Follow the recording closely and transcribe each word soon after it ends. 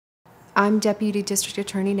I'm Deputy District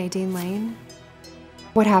Attorney Nadine Lane.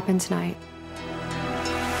 What happened tonight?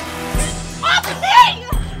 Off me!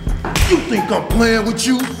 You think I'm playing with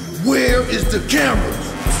you? Where is the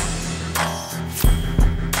cameras?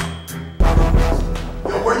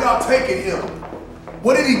 Yo, where y'all taking him?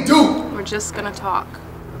 What did he do? We're just gonna talk,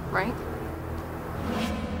 right?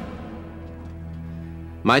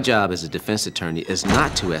 My job as a defense attorney is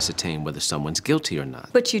not to ascertain whether someone's guilty or not.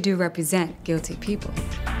 But you do represent guilty people.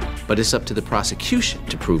 But it's up to the prosecution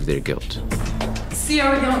to prove their guilt.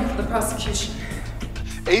 Sierra Young for the prosecution.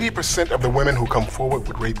 80% of the women who come forward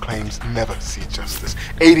with rape claims never see justice.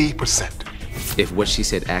 80%. If what she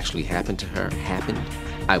said actually happened to her happened,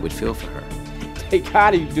 I would feel for her. They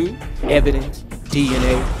got you, dude. Evidence,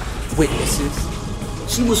 DNA,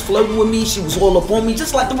 witnesses. She was flirting with me, she was all up on me,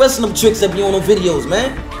 just like the rest of them tricks that be on them videos,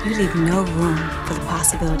 man. You leave no room for the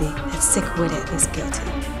possibility that sick-witted is guilty.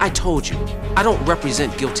 I told you, I don't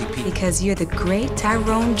represent guilty people. Because you're the great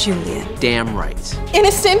Tyrone Julian. Damn right.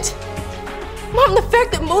 Innocent? Mom, the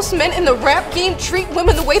fact that most men in the rap game treat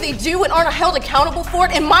women the way they do and aren't held accountable for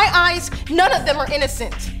it, in my eyes, none of them are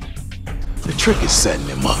innocent. The trick is setting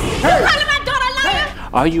him up. Hey. You calling my daughter a liar?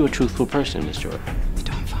 Are you a truthful person, Miss Jordan? You're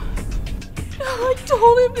doing fine. I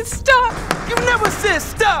told him to stop. You never said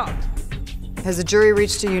stop! Has the jury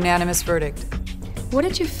reached a unanimous verdict? What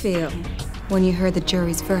did you feel when you heard the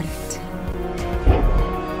jury's verdict?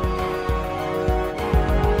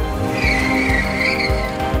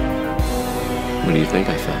 What do you think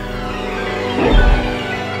I felt?